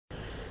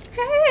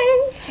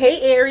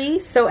Hey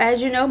Aries. So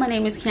as you know, my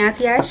name is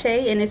Kianti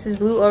Ayshea and this is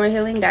Blue Aura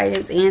Healing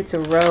Guidance and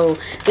Tarot.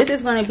 This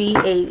is going to be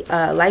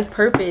a life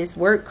purpose,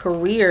 work,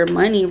 career,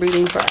 money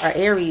reading for our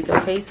Aries.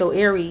 Okay, so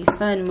Aries,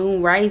 Sun,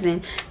 Moon,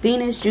 Rising,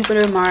 Venus,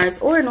 Jupiter, Mars,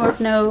 or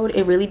North Node.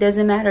 It really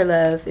doesn't matter,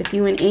 love. If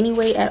you in any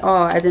way at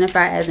all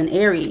identify as an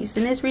Aries,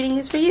 then this reading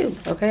is for you.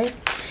 Okay,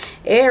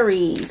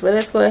 Aries, let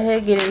us go ahead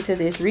and get into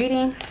this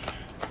reading.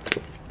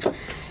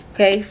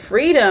 Okay,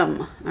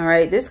 freedom. All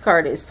right, this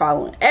card is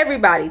following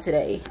everybody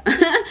today.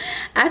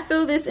 I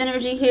feel this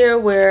energy here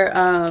where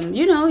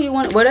you know, you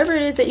want whatever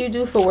it is that you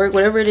do for work,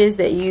 whatever it is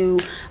that you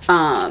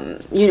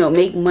you know,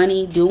 make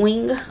money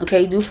doing,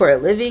 okay, do for a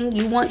living,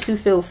 you want to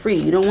feel free.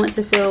 You don't want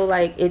to feel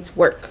like it's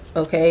work.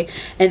 Okay,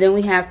 and then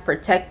we have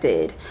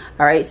protected.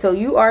 All right, so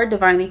you are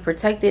divinely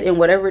protected in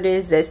whatever it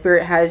is that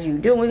spirit has you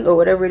doing or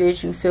whatever it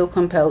is you feel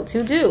compelled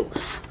to do.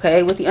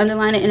 Okay, with the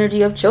underlying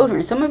energy of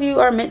children, some of you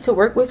are meant to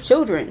work with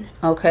children.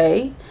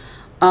 Okay,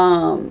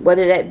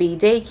 whether that be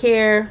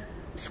daycare,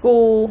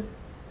 school,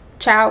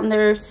 child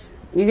nurse,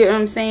 you get what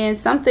I'm saying,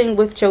 something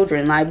with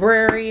children,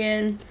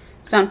 librarian,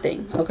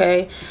 something.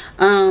 Okay,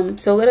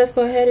 so let us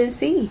go ahead and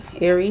see,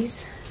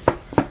 Aries,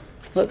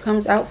 what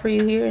comes out for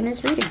you here in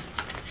this reading.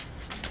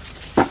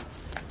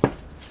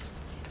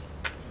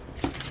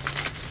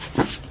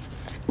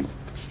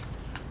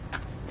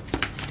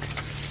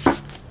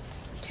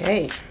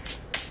 Okay.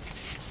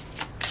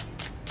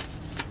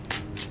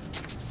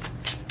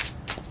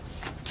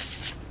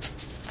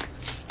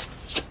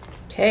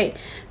 Okay,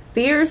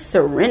 fierce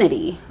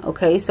serenity.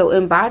 Okay, so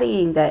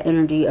embodying that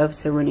energy of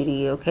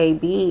serenity. Okay,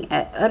 being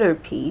at utter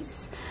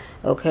peace.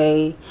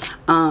 Okay,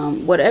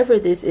 whatever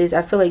this is,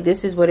 I feel like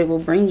this is what it will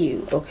bring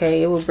you.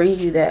 Okay, it will bring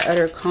you that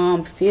utter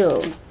calm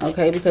feel.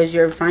 Okay, because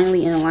you're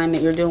finally in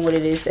alignment. You're doing what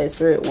it is that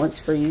spirit wants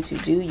for you to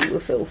do. You will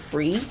feel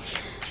free.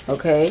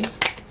 Okay,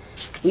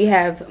 we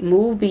have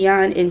moved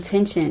beyond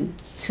intention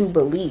to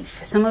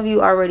belief. Some of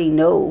you already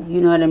know, you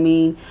know what I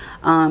mean,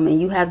 and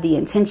you have the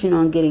intention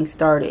on getting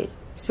started.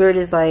 Spirit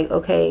is like,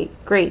 okay,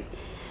 great,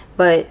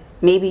 but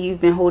maybe you've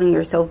been holding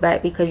yourself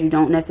back because you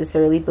don't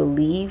necessarily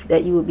believe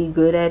that you would be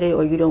good at it,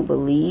 or you don't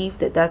believe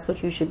that that's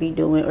what you should be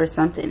doing or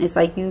something. It's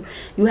like you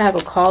have a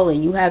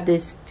calling, you have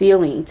this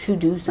feeling to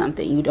do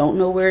something. You don't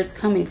know where it's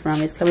coming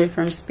from. It's coming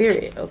from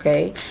spirit.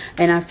 Okay,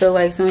 and I feel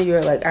like some of you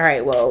are like, all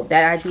right, well,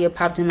 that idea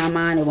popped in my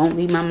mind. It won't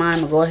leave my mind.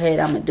 I'll go ahead,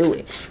 I'm gonna do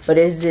it. But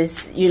is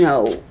this, you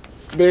know,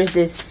 there's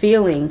this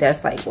feeling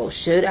that's like, well,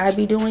 should I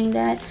be doing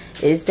that?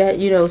 Is that,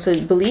 you know, so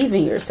believe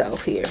in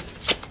yourself here.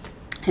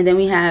 And then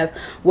we have,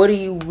 what do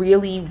you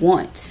really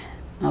want?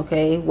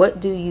 Okay, what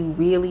do you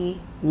really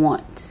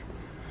want?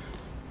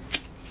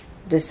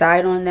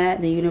 Decide on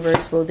that. The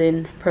universe will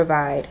then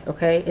provide.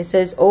 Okay, it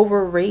says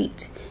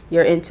overrate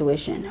your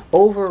intuition.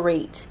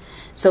 Overrate.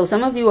 So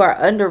some of you are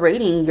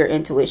underrating your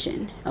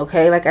intuition.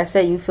 Okay, like I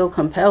said, you feel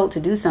compelled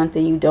to do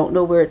something. You don't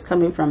know where it's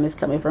coming from. It's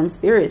coming from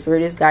spirit.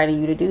 Spirit is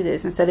guiding you to do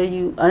this. Instead of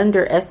you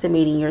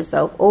underestimating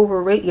yourself,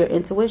 overrate your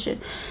intuition.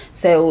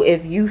 So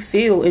if you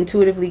feel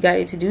intuitively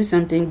guided to do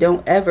something,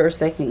 don't ever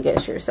second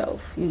guess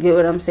yourself. You get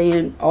what I'm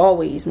saying?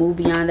 Always move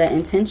beyond that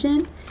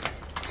intention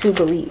to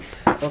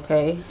belief.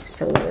 Okay,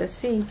 so let's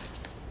see.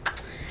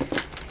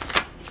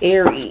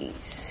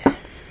 Aries.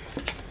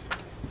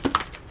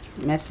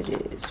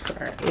 Messages for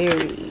our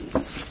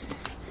Aries.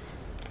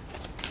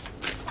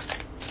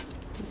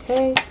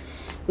 Okay,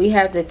 we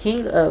have the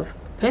King of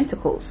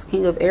Pentacles,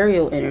 King of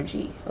Aerial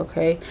energy.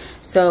 Okay,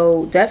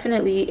 so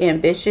definitely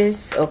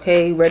ambitious.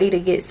 Okay, ready to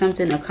get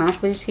something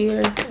accomplished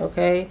here.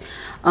 Okay,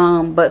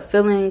 but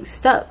feeling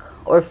stuck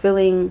or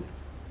feeling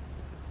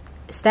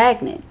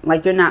stagnant,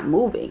 like you're not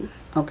moving.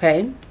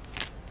 Okay,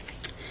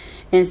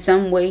 in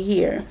some way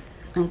here.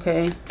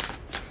 Okay.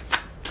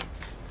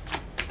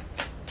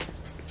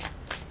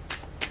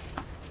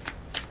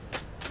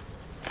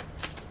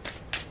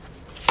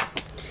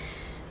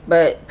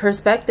 But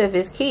perspective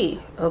is key.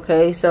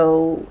 Okay,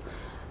 so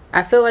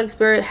I feel like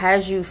spirit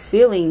has you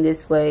feeling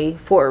this way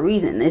for a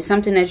reason. It's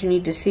something that you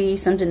need to see,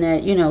 something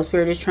that, you know,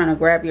 spirit is trying to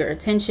grab your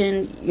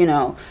attention, you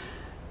know,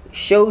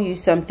 show you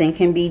something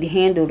can be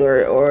handled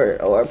or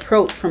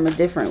approached from a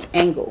different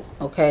angle.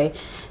 Okay,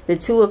 the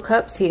Two of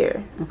Cups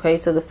here. Okay,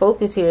 so the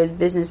focus here is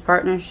business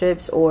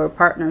partnerships or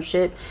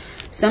partnership.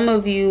 Some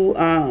of you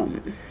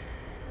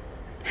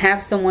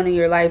have someone in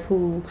your life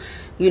who,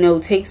 you know,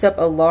 takes up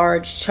a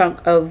large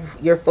chunk of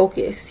your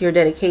focus, your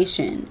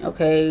dedication.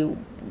 Okay,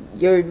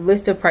 your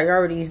list of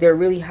priorities, they're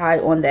really high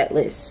on that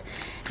list.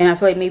 And I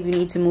feel like maybe you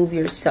need to move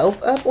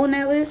yourself up on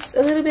that list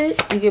a little bit.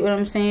 You get what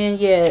I'm saying?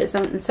 Yeah,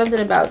 something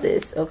about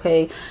this.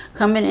 Okay,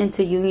 coming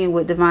into union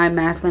with divine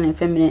masculine and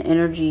feminine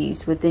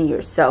energies within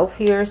yourself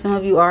here. Some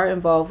of you are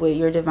involved with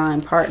your divine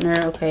partner.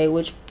 Okay,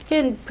 which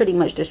can pretty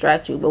much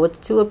distract you. But with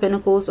the Two of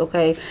Pentacles,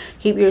 okay,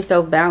 keep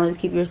yourself balanced,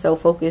 keep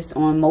yourself focused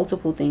on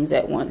multiple things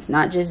at once,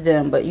 not just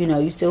them, but you know,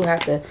 you still have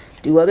to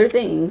do other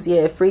things.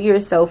 Yeah, free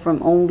yourself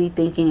from only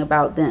thinking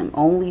about them,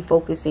 only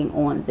focusing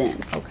on them.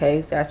 Okay,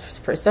 if that's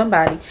for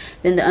somebody.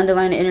 Then the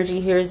underlying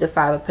energy here is the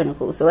Five of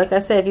Pentacles. So like I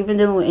said, if you've been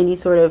dealing with any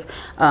sort of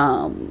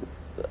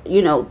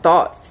you know,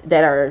 thoughts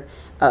that are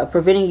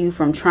preventing you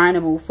from trying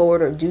to move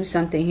forward or do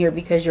something here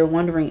because you're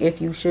wondering if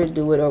you should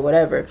do it or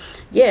whatever.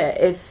 Yeah,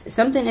 if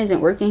something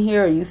isn't working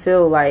here, or you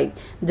feel like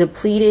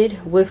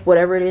depleted with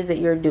whatever it is that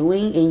you're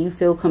doing and you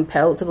feel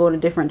compelled to go in a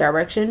different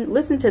direction,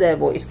 listen to that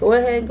voice. Go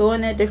ahead and go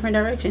in that different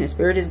direction. The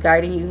spirit is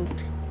guiding you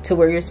to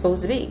where you're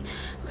supposed to be.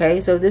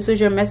 Okay, so if this was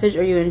your message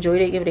or you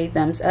enjoyed it, give it a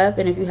thumbs up.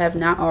 And if you have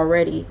not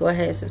already, go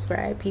ahead and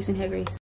subscribe. Peace and hair, grace.